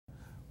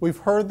We've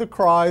heard the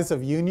cries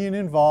of union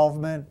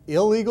involvement,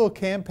 illegal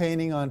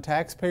campaigning on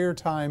taxpayer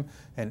time,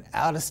 and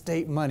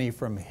out-of-state money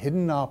from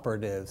hidden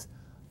operatives.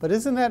 But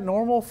isn't that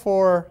normal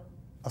for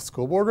a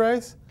school board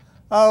race?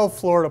 Oh,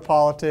 Florida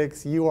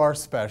politics, you are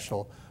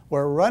special.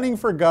 Where running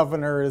for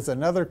governor is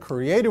another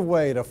creative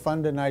way to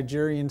fund a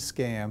Nigerian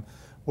scam,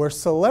 where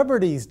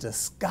celebrities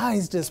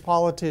disguised as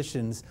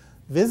politicians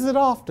visit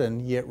often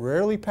yet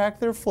rarely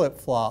pack their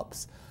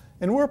flip-flops,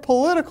 and where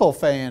political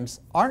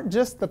fans aren't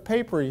just the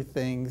papery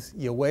things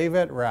you wave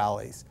at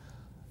rallies.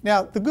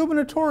 Now, the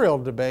gubernatorial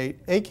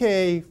debate,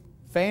 aka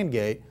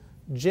Fangate,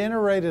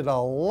 generated a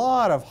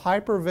lot of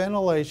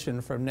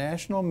hyperventilation from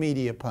national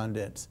media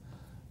pundits,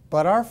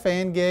 but our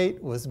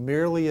Fangate was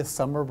merely a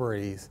summer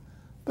breeze.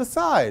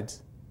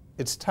 Besides,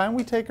 it's time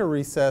we take a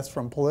recess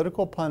from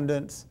political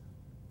pundits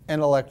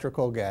and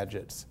electrical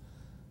gadgets.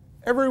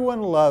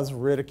 Everyone loves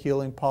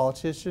ridiculing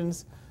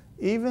politicians,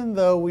 even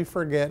though we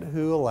forget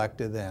who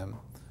elected them.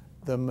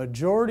 The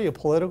majority of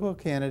political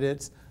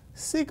candidates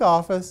seek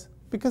office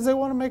because they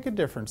want to make a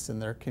difference in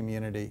their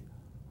community.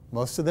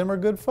 Most of them are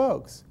good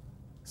folks.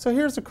 So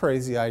here's a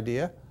crazy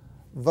idea.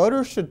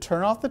 Voters should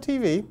turn off the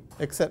TV,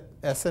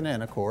 except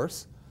SNN, of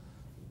course,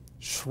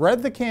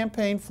 shred the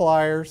campaign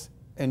flyers,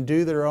 and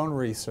do their own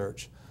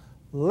research.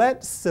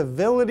 Let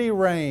civility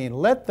reign.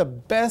 Let the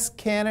best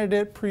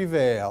candidate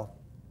prevail.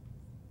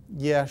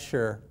 Yeah,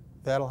 sure,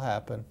 that'll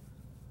happen.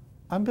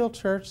 I'm Bill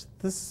Church.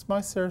 This is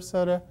my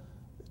Sarasota.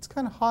 It's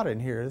kind of hot in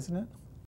here, isn't it?